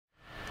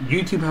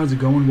YouTube, how's it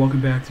going?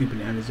 Welcome back to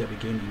Bananas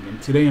Epic Gaming,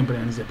 and today on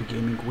Bananas Epic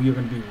Gaming we are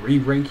going to be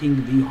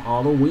re-ranking the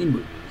Halloween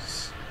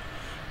movies.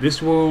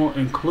 This will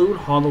include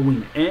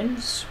Halloween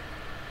Ends,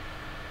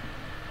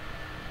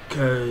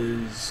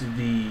 because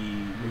the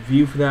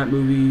review for that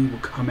movie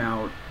will come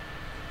out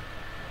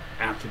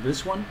after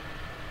this one.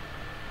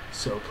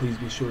 So please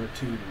be sure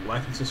to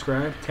like and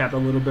subscribe, tap the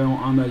little bell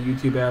on the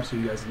YouTube app so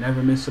you guys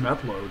never miss an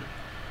upload.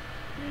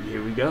 And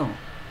here we go.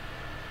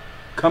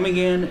 Coming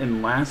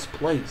in last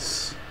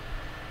place,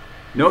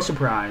 no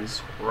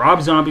surprise,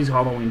 Rob Zombie's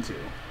Halloween 2.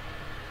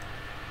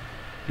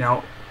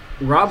 Now,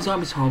 Rob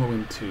Zombie's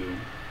Halloween 2,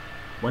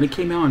 when it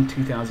came out in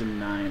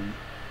 2009,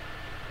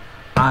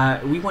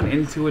 we went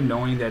into it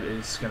knowing that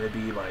it's going to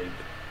be like,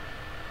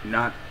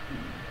 not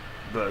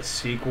the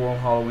sequel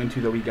Halloween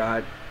 2 that we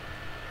got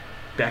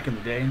back in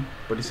the day,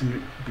 but it's going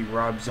to be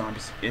Rob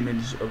Zombie's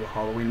image of a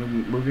Halloween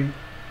movie,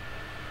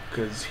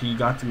 because he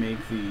got to make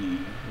the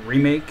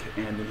remake,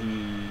 and then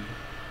he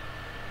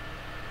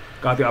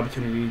got the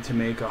opportunity to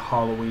make a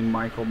Halloween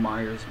Michael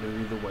Myers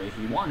movie the way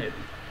he wanted.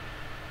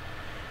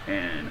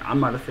 And I'm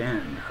not a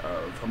fan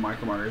of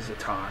Michael Myers that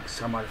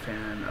talks. I'm not a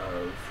fan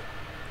of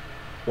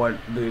what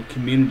the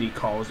community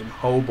calls him,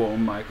 Hobo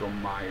Michael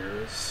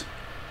Myers.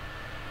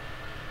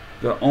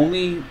 The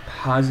only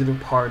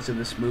positive parts of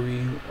this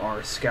movie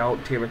are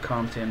Scout Taylor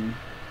Compton,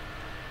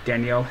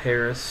 Danielle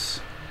Harris,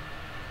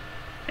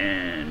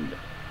 and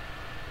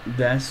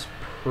that's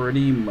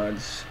pretty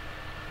much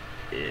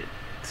it.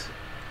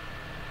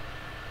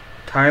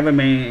 Tyler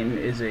Mane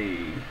is a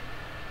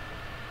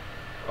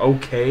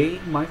okay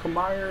Michael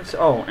Myers.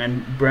 Oh,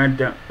 and Brad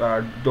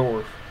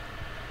Dourif,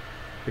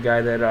 the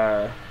guy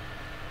that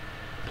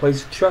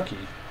plays Chucky,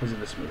 was in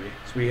this movie.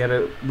 So we had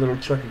a little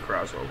Chucky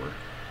crossover.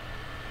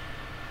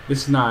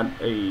 This is not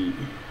a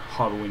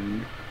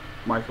Halloween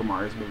Michael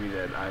Myers movie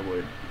that I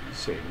would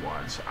say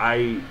watch.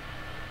 I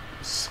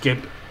skip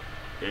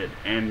it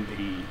and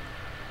the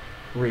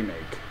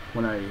remake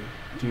when I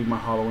do my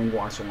Halloween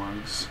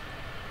watch-alongs.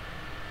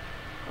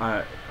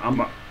 I'm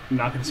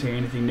not going to say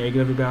anything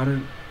negative about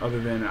it, other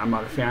than I'm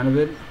not a fan of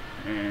it,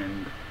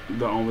 and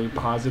the only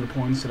positive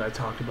points that I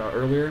talked about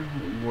earlier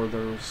were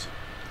those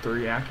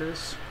three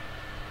actors.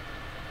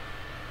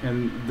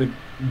 And the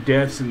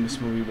deaths in this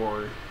movie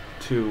were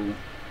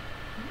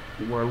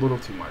a little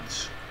too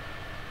much.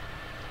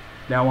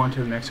 Now on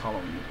to the next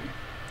Halloween movie.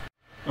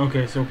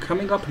 Okay, so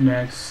coming up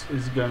next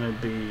is going to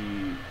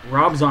be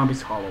Rob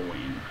Zombie's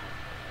Halloween.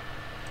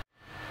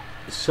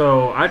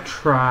 So I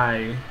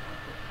try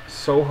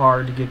so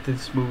hard to get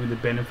this movie the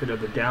benefit of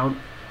the doubt,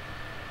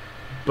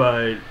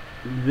 but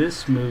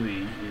this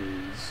movie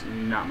is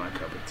not my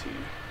cup of tea.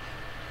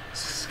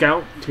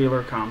 Scout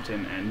Taylor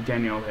Compton and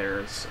Danielle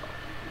Harris,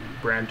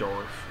 Brad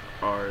Dourif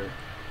are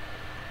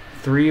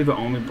three of the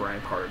only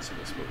bright parts of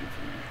this movie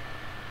for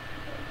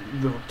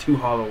me. The two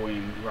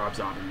Halloween Rob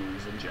Zombie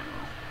movies in general.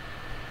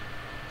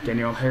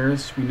 Danielle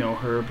Harris, we know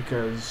her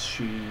because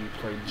she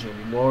played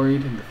Jamie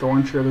Lloyd in the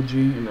Thorn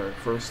trilogy in the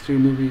first two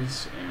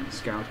movies, and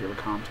Scout Taylor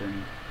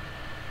Compton,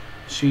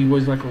 she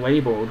was like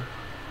labeled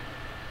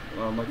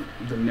like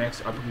the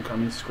next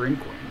up-and-coming Scream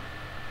Queen.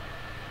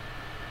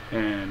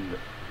 And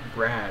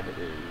Brad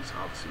is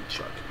obviously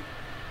Chucky.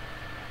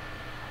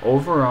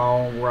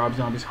 Overall, Rob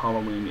Zombie's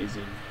Halloween is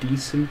a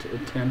decent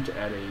attempt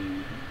at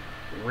a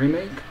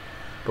remake,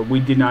 but we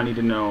did not need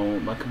to know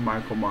like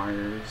Michael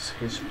Myers,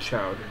 his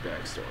childhood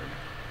backstory.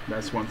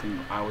 That's one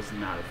thing I was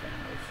not a fan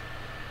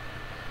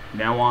of.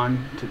 Now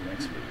on to the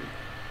next movie.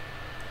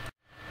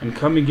 And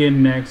coming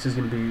in next is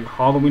going to be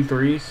Halloween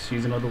 3,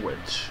 Season of the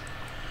Witch.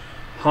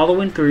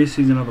 Halloween 3,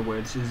 Season of the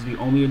Witch is the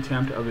only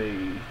attempt of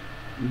a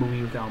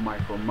movie without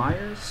Michael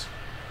Myers,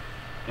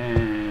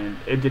 and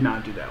it did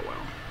not do that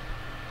well.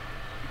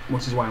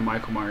 Which is why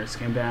Michael Myers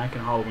came back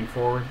in Halloween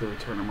 4, The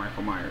Return of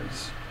Michael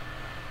Myers.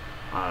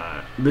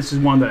 This is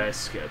one that I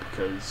skip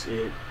because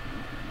it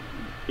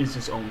is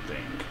its own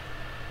thing.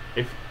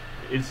 If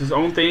it's its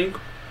own thing,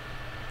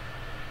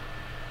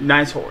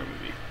 nice horror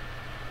movie.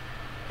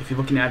 If you're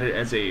looking at it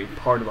as a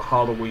part of the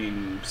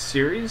Halloween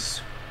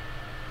series,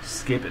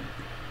 skip it.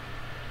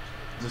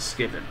 Just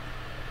skip it.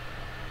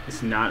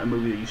 It's not a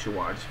movie that you should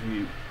watch if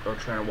you are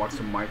trying to watch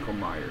the Michael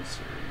Myers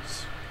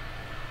series.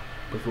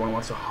 But if you want to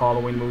watch a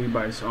Halloween movie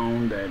by its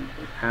own that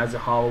has a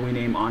Halloween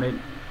name on it,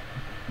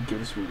 give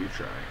this movie a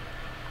try.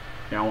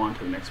 Now on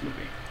to the next movie.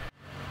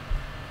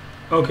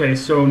 Okay,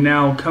 so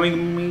now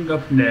coming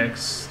up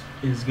next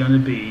is going to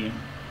be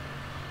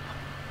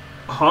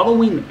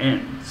Halloween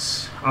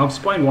Ends. I'll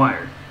explain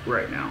why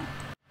right now.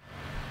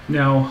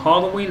 Now,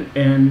 Halloween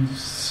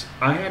Ends,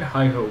 I had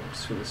high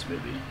hopes for this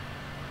movie.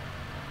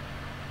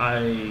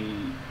 I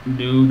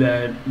knew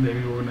that they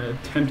were going to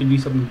attempt to do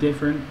something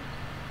different,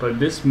 but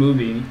this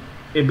movie,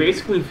 it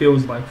basically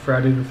feels like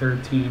Friday the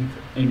 13th,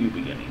 A New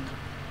Beginning.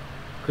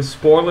 Because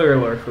spoiler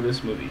alert for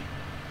this movie.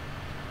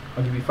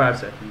 I'll give you 5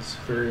 seconds.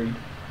 3,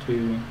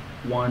 2,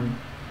 1.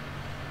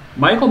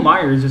 Michael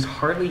Myers is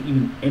hardly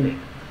even in it.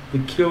 The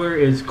killer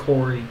is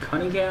Corey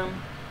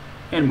Cunningham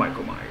and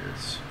Michael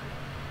Myers.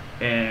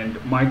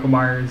 And Michael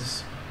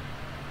Myers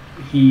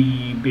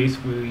he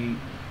basically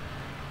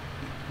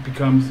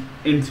becomes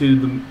into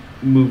the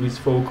movie's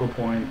focal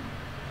point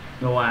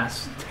in the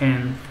last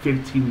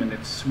 10-15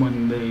 minutes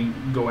when they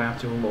go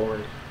after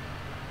Lori.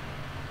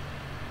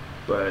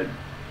 But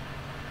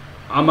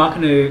I'm not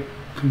gonna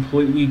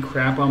completely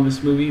crap on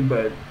this movie,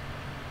 but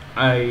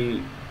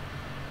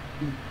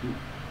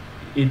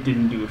it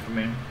didn't do it for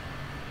me.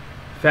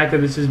 The fact that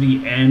this is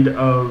the end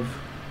of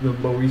the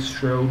Laurie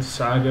Strode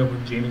saga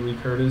with Jamie Lee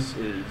Curtis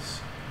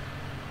is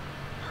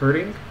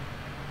hurting,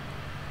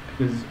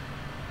 because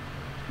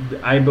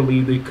I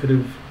believe they could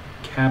have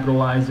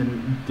capitalized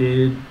and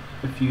did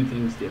a few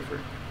things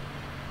different.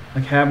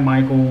 Like have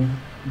Michael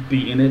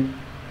be in it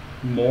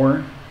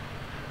more,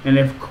 and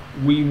if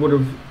we would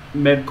have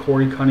met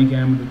Corey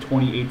Cunningham in the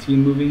 2018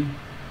 movie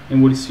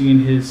and would have seen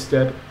his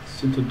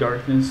steps into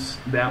darkness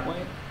that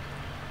way,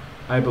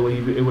 I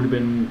believe it would have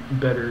been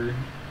better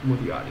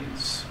with the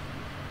audience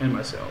and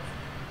myself.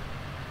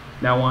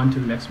 Now on to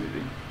the next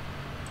movie.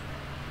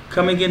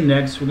 Coming in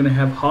next, we're going to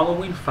have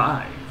Halloween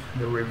 5,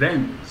 The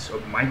Revenge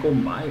of Michael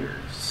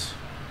Myers.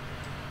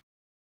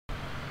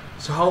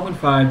 So Halloween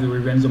 5, The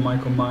Revenge of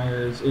Michael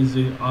Myers is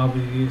the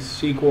obvious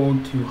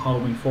sequel to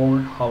Halloween 4.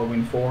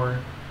 Halloween 4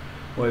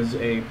 was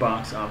a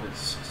box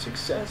office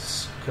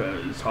success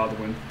because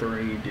Halloween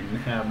 3 didn't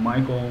have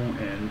Michael,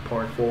 and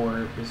part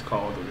 4 is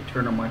called The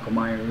Return of Michael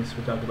Myers.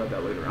 We'll talk about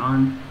that later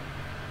on.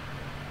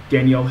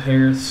 Danielle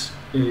Harris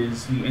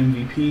is the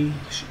MVP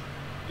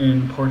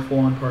in part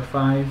 4 and part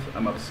 5.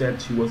 I'm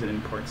upset she wasn't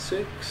in part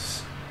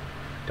 6.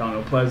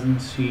 Donald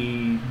Pleasance,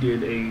 he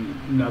did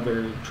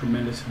another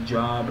tremendous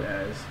job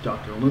as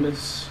Dr.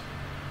 Loomis.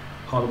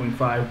 Halloween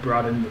 5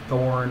 brought in the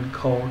Thorn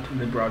cult, and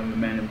they brought in the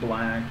Man in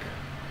Black.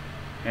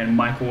 And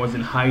Michael was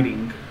in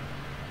hiding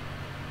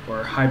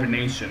or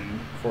hibernation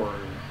for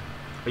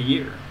a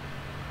year.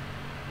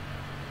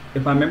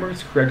 If my memory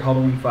is correct,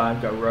 Halloween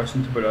 5 got rushed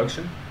into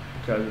production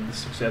because of the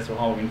success of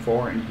Halloween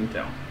 4, and you can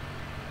tell.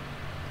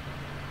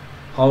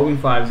 Halloween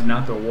 5 is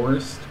not the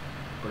worst,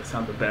 but it's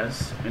not the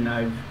best, and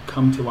I've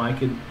come to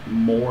like it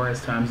more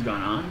as time's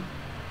gone on.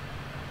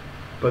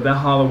 But that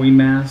Halloween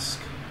mask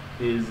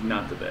is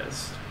not the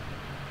best.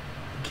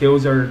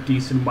 Kills are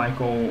decent.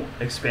 Michael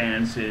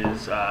expands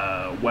his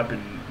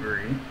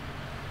weaponry,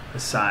 a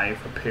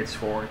scythe, a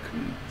pitchfork,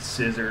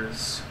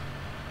 scissors,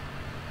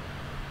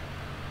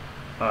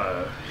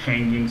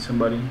 hanging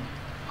somebody.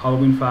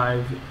 Halloween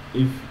 5,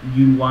 if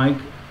you like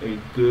a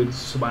good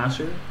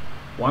slasher,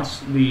 watch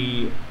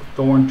the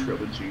Thorn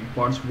trilogy.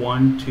 Watch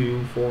 1,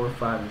 2, 4,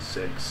 5, and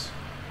 6,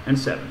 and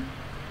 7.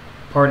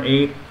 Part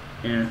 8,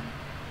 and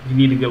you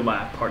need a good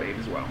laugh, part 8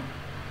 as well.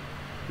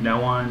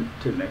 Now on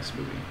to the next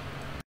movie.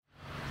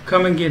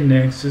 Coming in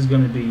next is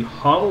going to be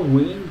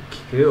Halloween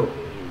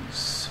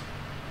Kills.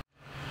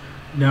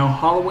 Now,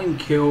 Halloween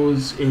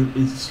Kills is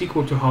a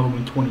sequel to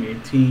Halloween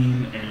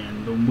 2018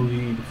 and the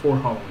movie before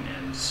Halloween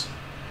Ends.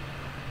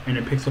 And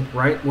it picks up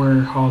right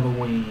where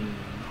Halloween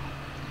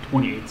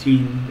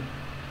 2018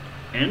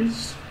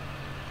 ends.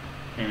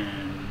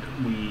 And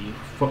we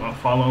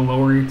follow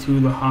Laurie to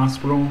the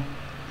hospital.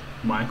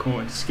 Michael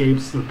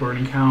escapes the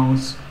burning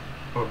house,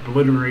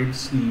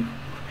 obliterates the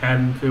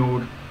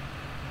Haddonfield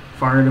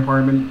Fire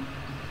Department,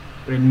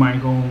 and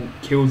Michael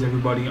kills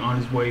everybody on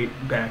his way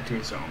back to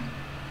his home.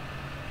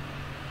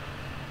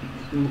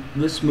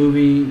 This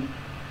movie,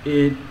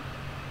 it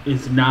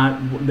is not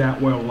that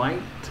well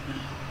liked.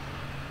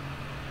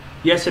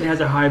 Yes, it has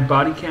a high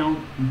body count,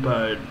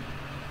 but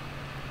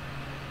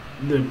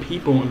the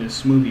people in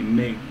this movie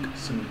make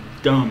some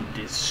dumb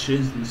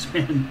decisions,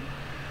 man.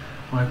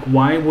 Like,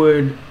 why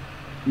would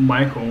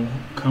Michael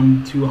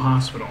come to a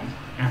hospital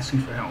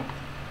asking for help?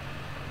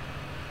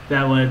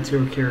 That led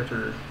to a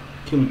character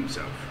killing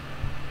himself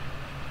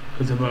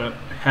because of a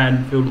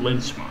Haddonfield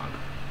lynch mob.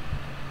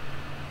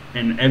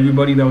 And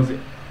everybody that was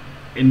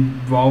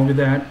involved with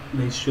that,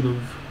 they should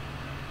have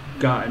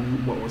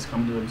gotten what was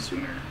coming to them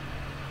sooner.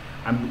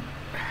 I'm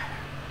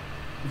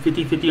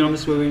 50-50 on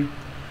this movie.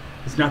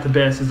 It's not the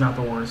best, it's not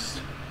the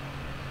worst.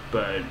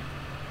 But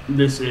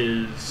this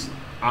is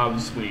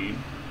obviously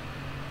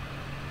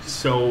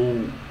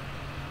so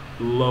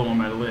low on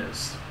my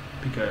list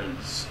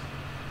because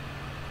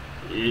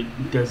it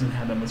doesn't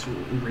have that much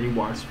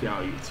rewatch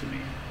value to me.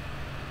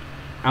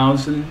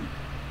 Allison,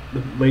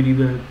 the lady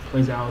that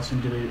plays Allison,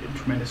 did a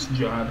tremendous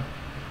job.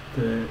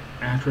 The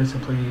actress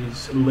that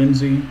plays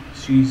Lindsay,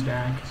 she's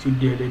back. She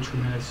did a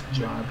tremendous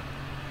job.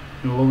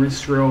 And Laurie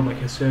Strode, like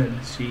I said,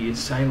 she is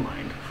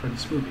sidelined for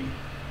this movie.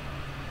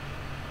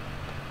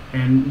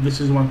 And this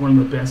is like one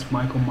of the best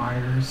Michael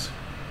Myers.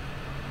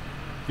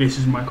 This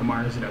is Michael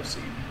Myers that I've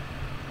seen.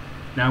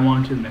 Now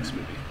on to the next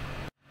movie.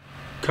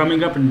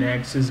 Coming up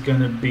next is going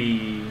to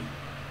be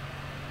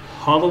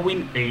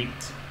Halloween 8,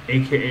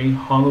 aka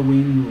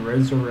Halloween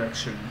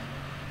Resurrection.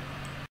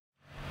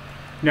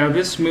 Now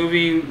this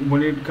movie,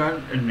 when it got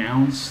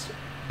announced,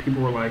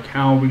 people were like,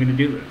 how are we going to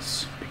do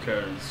this?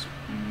 Because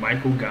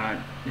Michael got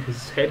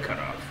his head cut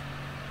off.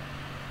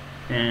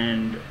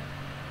 And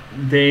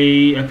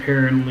they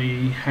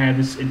apparently had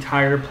this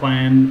entire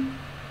plan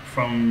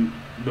from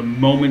the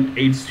moment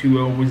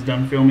H2O was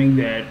done filming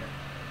that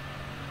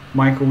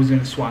Michael was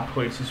going to swap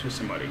places with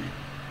somebody.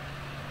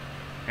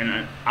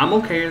 And I'm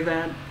okay with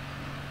that.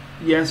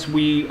 Yes,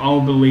 we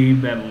all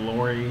believe that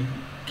Laurie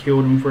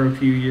killed him for a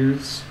few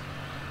years,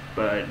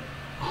 but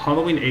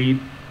Halloween 8,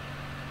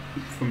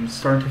 from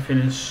start to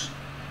finish,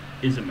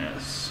 is a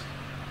mess.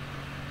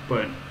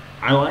 But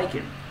I like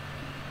it.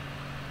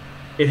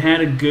 It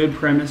had a good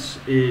premise.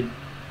 It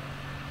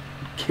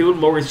killed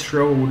Laurie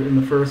Strode in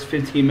the first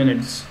 15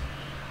 minutes.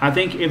 I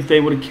think if they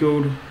would have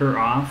killed her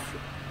off,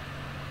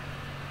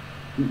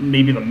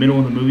 maybe in the middle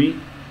of the movie,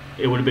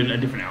 it would have been a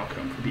different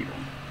outcome for people.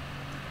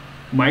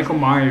 Michael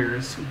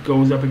Myers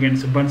goes up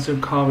against a bunch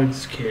of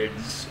college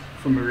kids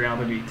from a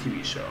reality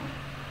TV show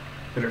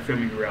that are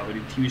filming a reality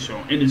TV show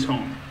in his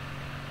home.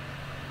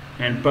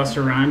 And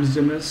Busta Rhymes is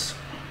in this.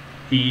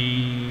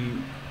 The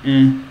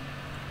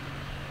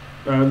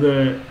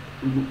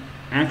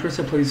actress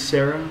that plays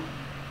Sarah,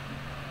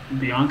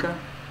 Bianca,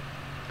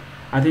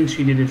 I think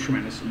she did a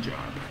tremendous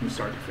job from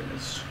start to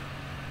finish.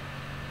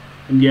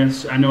 And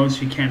yes, I know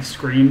she can't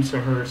scream,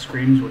 so her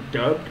screams were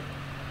dubbed,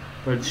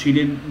 but she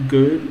did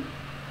good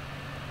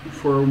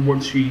for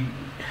what she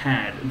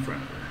had in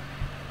front of her.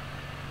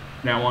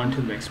 Now on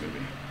to the next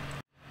movie.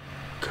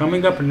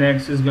 Coming up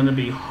next is going to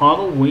be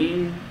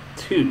Halloween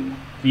 2,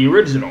 the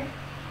original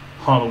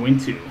Halloween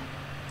 2.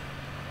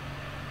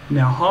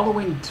 Now,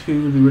 Halloween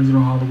 2, the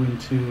original Halloween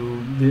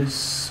 2,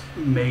 this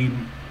made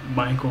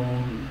Michael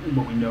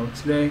what we know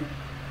today.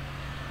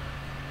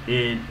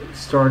 It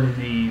started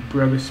the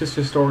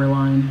brother-sister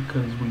storyline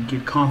because we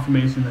get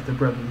confirmation that they're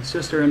brother and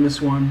sister in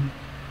this one.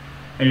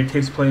 And it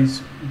takes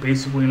place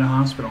basically in a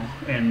hospital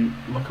and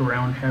look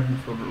around heaven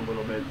for a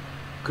little bit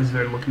because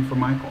they're looking for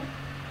Michael.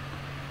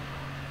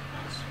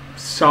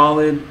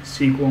 Solid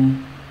sequel.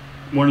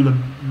 One of the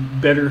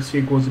better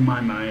sequels in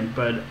my mind,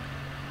 but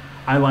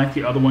I like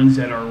the other ones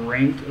that are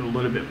ranked a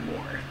little bit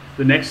more.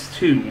 The next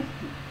two,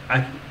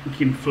 I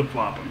can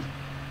flip-flop them.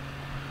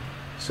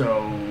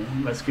 So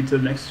let's get to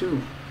the next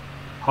two.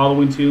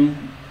 Halloween 2,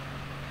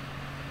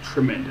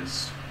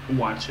 tremendous.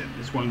 Watch it.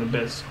 It's one of the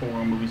best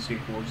horror movie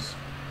sequels,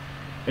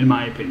 in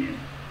my opinion,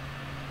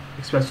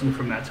 especially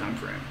from that time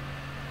frame.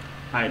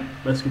 Alright,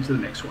 let's get to the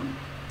next one.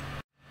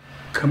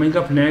 Coming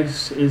up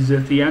next is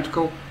the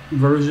theatrical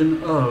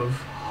version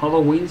of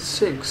Halloween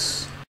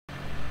 6.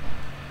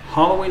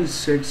 Halloween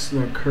 6,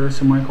 The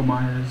Curse of Michael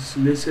Myers.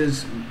 This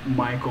is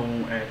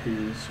Michael at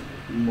his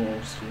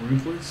most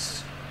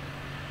ruthless.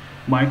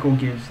 Michael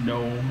gives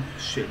no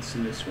shits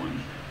in this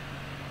one.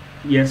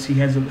 Yes, he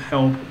has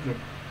help,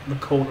 the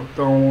cult of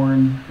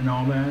Thorn and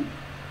all that,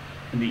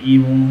 and the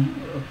evil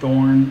of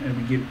Thorn, and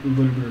we get a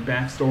little bit of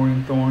backstory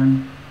in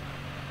Thorn,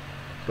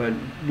 but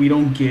we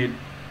don't get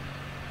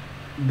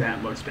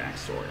that much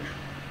backstory.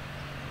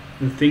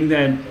 The thing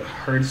that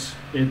hurts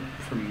it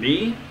for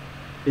me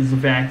is the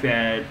fact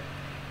that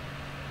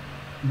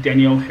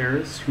Danielle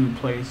Harris, who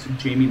plays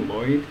Jamie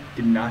Lloyd,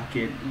 did not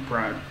get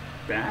brought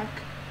back,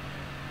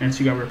 and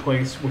she got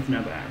replaced with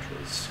another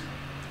actress.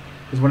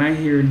 Because when I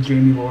hear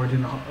Jamie Lloyd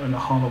in a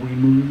Halloween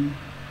movie,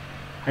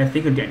 I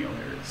think of Danielle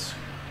Harris.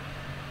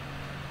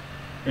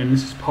 And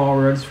this is Paul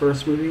Rudd's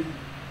first movie,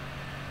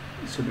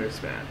 so there's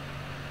that.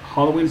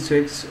 Halloween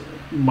 6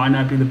 might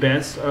not be the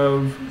best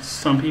of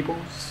some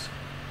people's,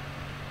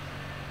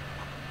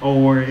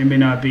 or it may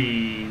not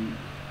be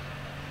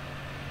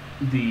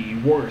the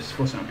worst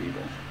for some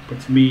people,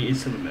 but to me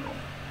it's in the middle.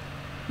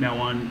 Now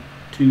on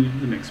to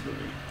the next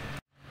movie.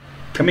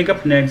 Coming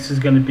up next is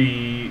going to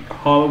be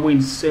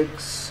Halloween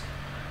 6,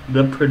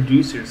 the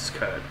producer's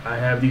cut. I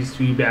have these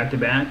two back to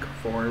back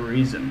for a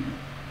reason.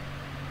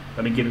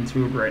 Let me get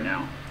into it right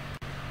now.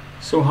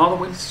 So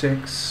Halloween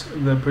 6,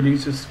 the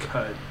producer's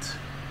cut.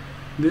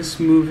 This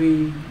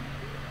movie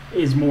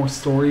is more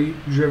story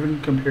driven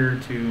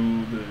compared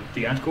to the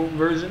theatrical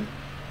version.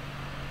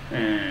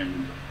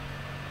 And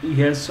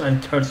yes, I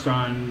touched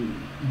on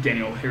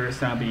Danielle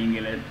Harris not being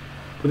in it,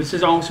 but this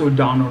is also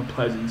Donald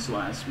Pleasance's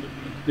last movie.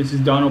 This is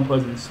Donald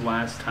Pleasance's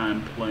last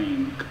time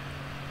playing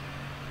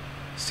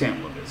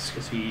Sam Lewis,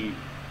 because he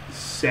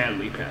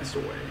sadly passed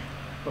away,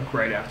 like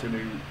right after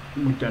they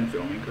were done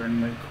filming, or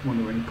like when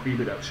they were in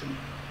pre-production.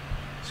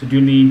 So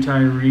during the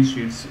entire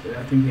reshoots,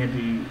 I think they had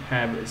to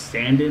have a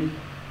stand-in.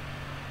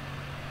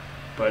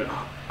 But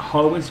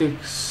Halloween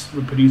 6,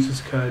 the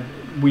producer's cut,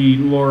 we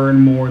learn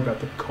more about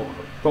the cult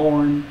of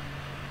Thorn.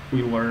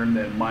 We learn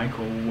that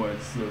Michael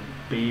was the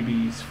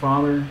baby's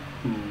father,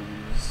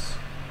 whose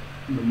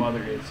the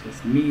mother is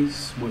his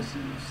niece, which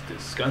is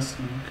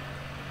disgusting.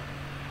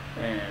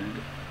 And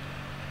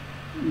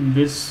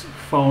this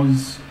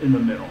falls in the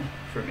middle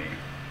for me.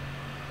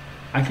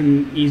 I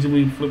can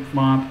easily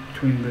flip-flop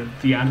between the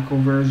theatrical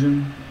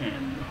version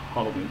and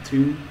Halloween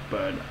 2,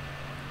 but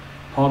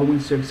Halloween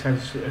 6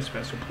 has a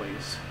special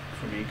place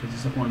for me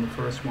because it's one of the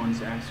first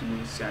ones I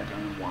actually sat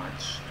down and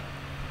watched.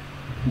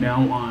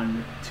 Now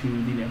on to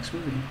the next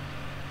movie.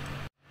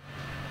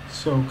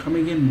 So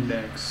coming in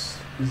next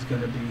is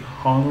going to be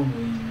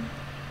Halloween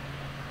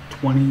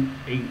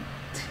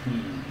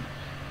 2018.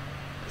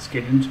 Let's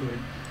get into it.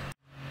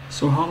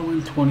 So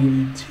Halloween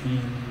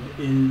 2018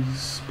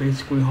 is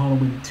basically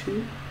Halloween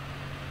 2.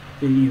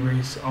 They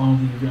erase all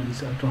the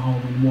events after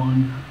Halloween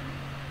 1.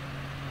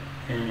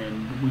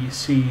 And we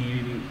see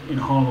in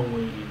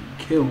Halloween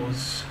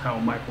Kills how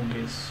Michael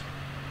gets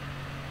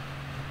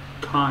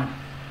caught.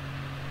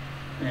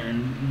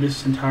 And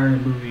this entire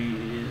movie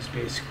is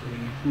basically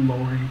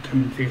Laurie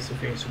coming face to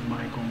face with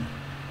Michael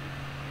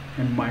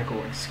and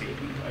Michael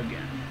escaping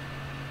again.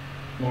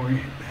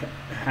 Laurie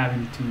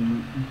having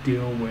to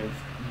deal with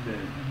the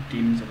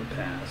demons of the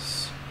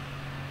past,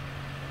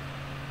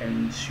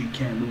 and she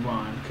can't move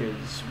on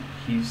because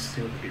he's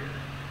still here.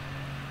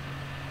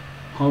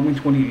 Halloween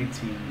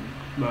 2018,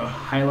 the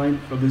highlight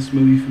of this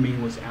movie for me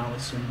was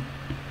Allison.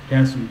 It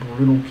has some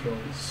brutal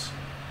kills.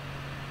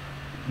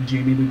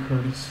 Jamie Lee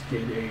Curtis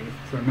did a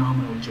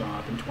phenomenal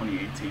job in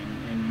 2018.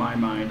 In my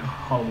mind,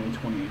 Halloween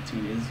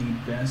 2018 is the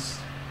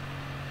best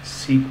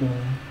sequel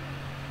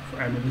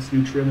for this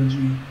new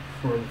trilogy.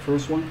 For the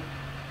first one,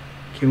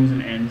 Kills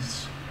and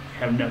Ends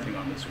have nothing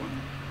on this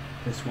one.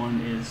 This one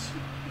is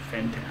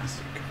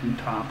fantastic from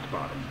top to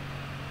bottom.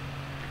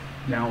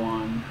 Now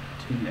on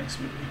to the next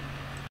movie.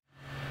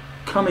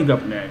 Coming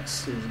up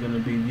next is going to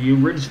be the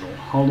original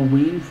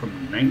Halloween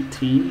from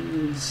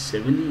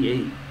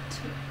 1978.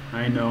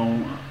 I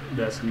know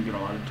that's going to get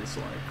a lot of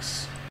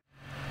dislikes.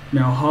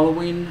 Now,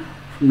 Halloween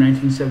from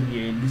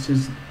 1978, this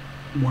is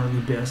one of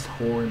the best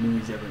horror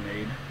movies ever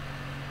made.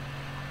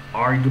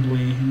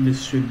 Arguably,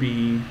 this should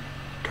be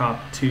top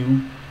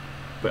 2,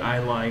 but I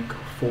like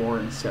 4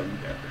 and 7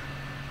 better.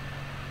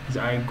 Because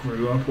I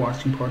grew up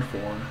watching part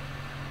 4,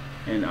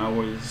 and I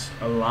was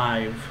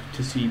alive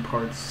to see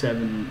part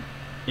 7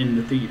 in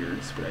the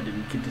theaters, but I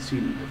didn't get to see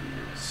it in the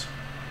theaters.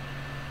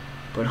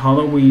 But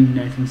Halloween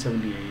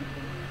 1978,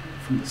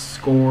 from the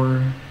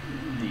score,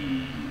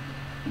 the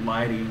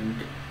lighting,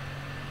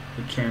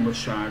 the camera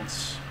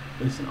shots,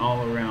 it's an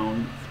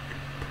all-around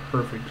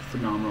perfect,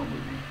 phenomenal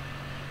movie.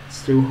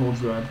 Still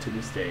holds up to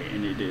this day,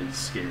 and it is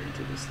scary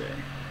to this day.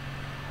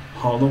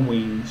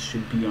 Halloween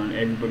should be on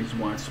everybody's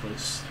watch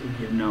list. If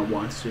you have not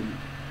watched it,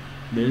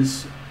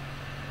 this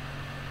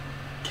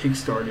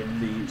kickstarted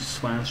the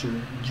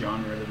slasher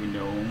genre that we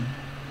know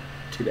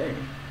today.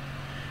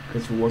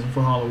 Because if it wasn't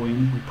for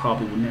Halloween, we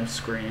probably wouldn't have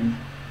Scream.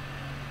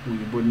 We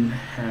wouldn't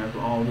have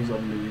all these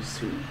other movies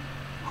too.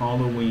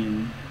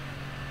 Halloween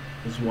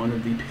is one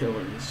of the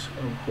pillars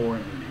of horror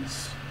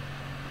movies.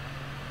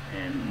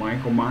 And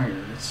Michael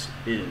Myers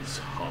is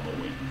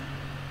Halloween.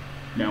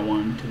 Now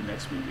on to the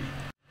next movie.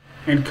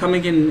 And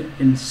coming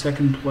in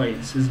second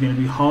place is going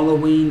to be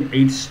Halloween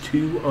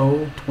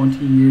H2O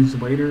 20 years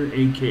later,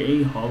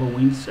 aka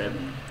Halloween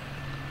 7.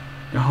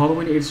 Now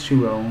Halloween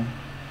H2O,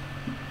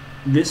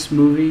 this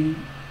movie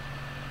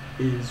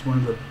is one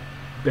of the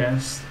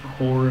best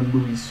horror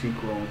movie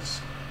sequels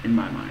in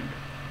my mind.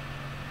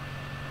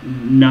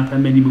 Not that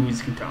many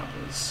movies can top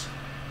this.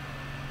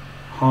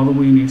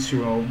 Halloween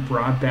H2O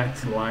brought back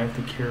to life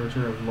the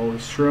character of Laurie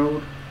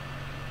Strode.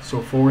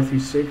 So 4 through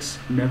 6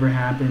 never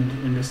happened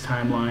in this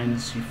timeline.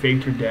 She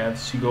faked her death.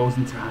 She goes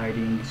into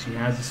hiding. She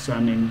has a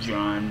son named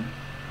John.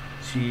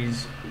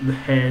 She's the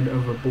head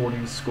of a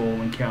boarding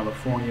school in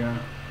California.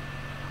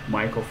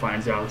 Michael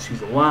finds out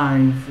she's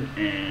alive,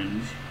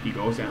 and he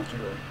goes after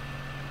her.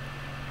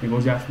 He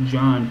goes after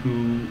John,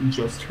 who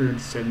just turned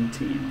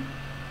 17.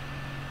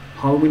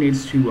 Halloween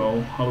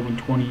H2O, Halloween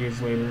 20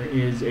 years later,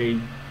 is a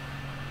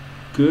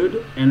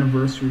good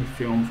anniversary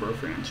film for a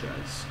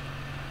franchise.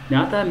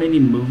 Not that many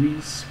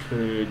movies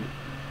could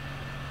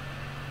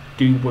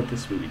do what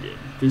this movie did.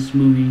 This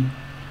movie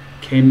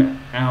came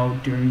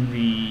out during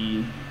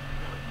the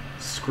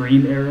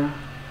Scream era,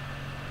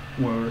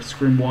 where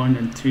Scream 1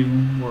 and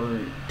 2 were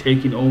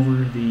taking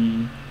over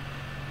the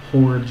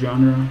horror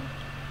genre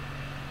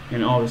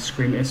and all the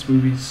Scream-esque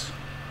movies.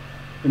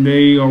 And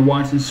they are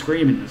watching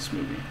Scream in this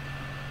movie.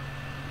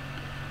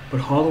 But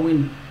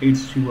Halloween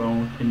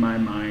H2O, in my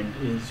mind,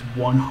 is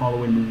one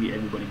Halloween movie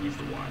everybody needs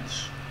to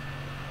watch.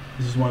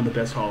 This is one of the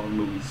best Halloween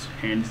movies,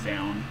 hands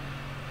down.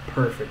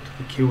 Perfect.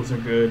 The kills are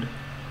good.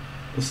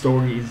 The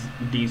story is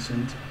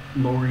decent.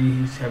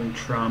 Laurie is having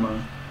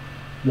trauma.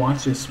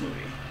 Watch this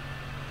movie.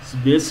 So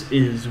this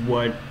is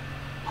what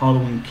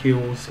Halloween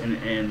Kills and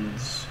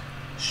Ends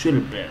should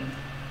have been.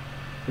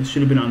 It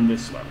should have been on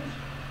this level,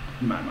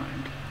 in my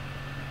mind.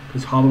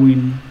 Because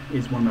Halloween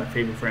is one of my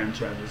favorite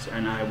franchises,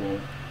 and I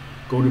will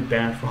go to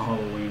bat for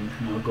Halloween,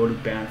 and I'll go to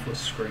bat for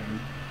Scream.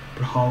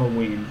 But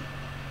Halloween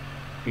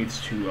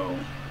H2O,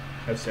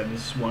 I've said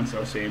this once,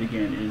 I'll say it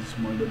again, is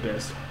one of the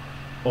best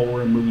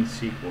horror movie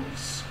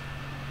sequels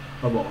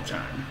of all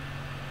time.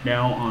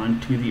 Now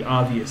on to the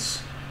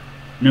obvious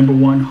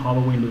 #1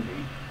 Halloween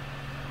movie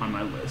on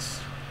my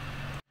list.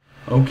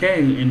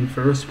 Okay, in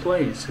first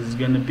place is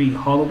going to be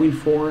Halloween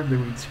 4, The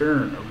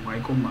Return of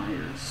Michael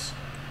Myers.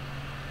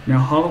 Now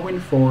Halloween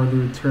 4, The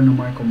Return of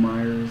Michael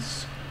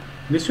Myers,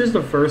 this was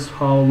the first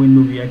Halloween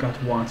movie I got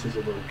to watch as a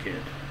little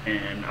kid,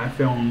 and I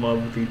fell in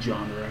love with the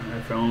genre.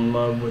 I fell in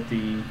love with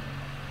the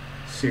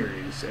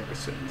series ever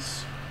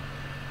since.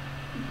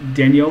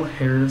 Danielle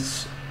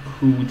Harris,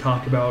 who we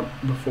talked about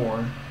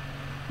before,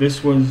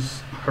 this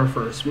was her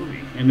first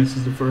movie, and this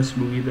is the first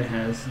movie that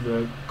has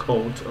the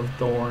Cult of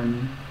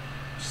Thorn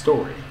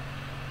story.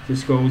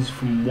 This goes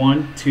from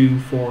 1, 2,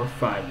 4,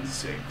 5, and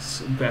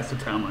 6. That's the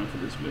timeline for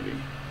this movie.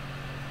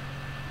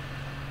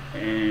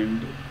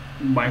 And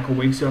Michael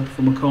wakes up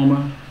from a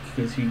coma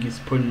because he gets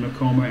put in a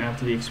coma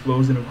after the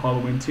explosion of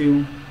Halloween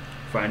 2.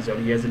 Finds out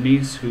he has a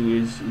niece who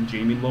is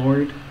Jamie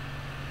Lloyd.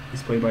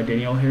 He's played by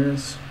Danielle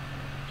Harris.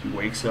 He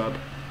wakes up,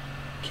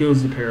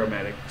 kills the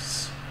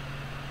paramedics,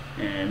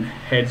 and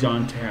heads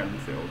on to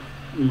Haddonfield,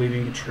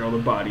 leaving a trail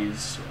of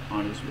bodies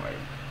on his way.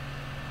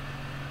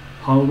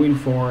 Halloween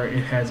 4,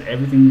 it has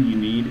everything that you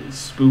need. It's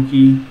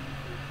spooky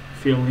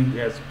feeling, it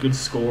has a good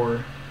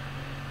score,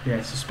 it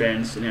has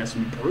suspense, and it has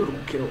some brutal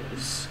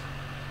kills.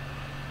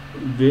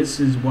 This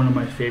is one of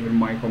my favorite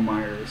Michael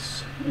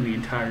Myers in the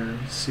entire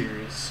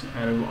series.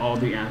 Out of all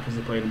the actors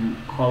that played him,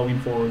 Halloween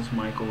 4's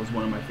Michael was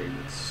one of my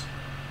favorites.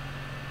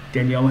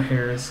 Danielle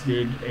Harris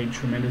did a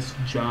tremendous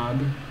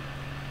job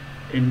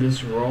in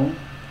this role.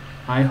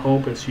 I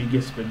hope that she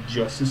gets the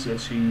justice that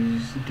she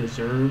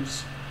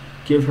deserves.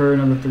 Give her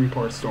another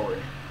 3-part story.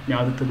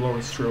 Now that the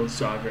Laurie Strode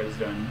saga is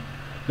done,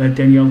 let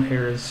Danielle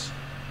Harris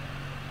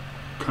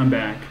come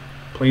back,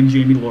 play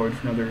Jamie Lloyd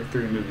for another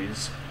 3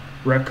 movies,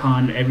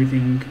 retcon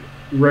everything,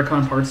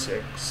 retcon part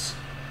 6,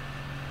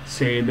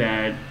 say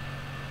that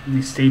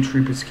the state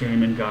troopers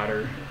came and got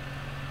her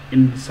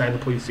inside the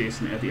police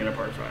station at the end of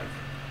part 5.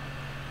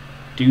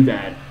 Do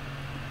that,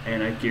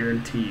 and I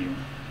guarantee you,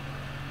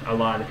 a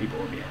lot of people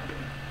will be happy.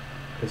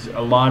 Because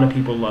a lot of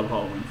people love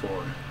Halloween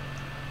 4.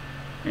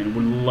 And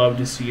would love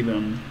to see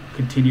them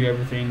continue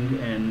everything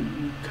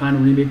and kind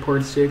of remake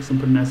part 6 and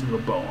put a nice little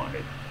bow on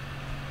it.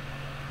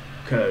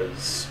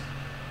 Because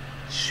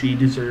she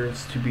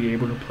deserves to be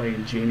able to play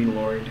Jamie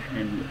Lloyd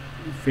and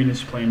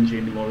finish playing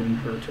Jamie Lloyd in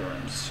her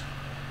terms.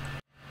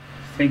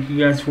 Thank you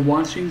guys for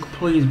watching.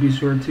 Please be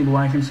sure to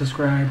like and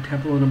subscribe.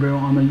 Tap the little bell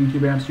on the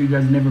YouTube app so you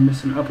guys never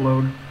miss an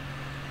upload.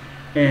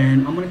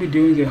 And I'm going to be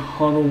doing a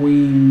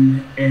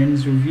Halloween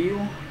Ends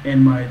review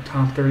and my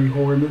top 30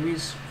 horror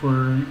movies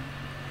for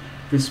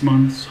this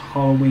month's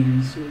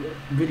Halloween's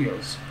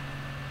videos.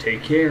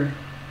 Take care.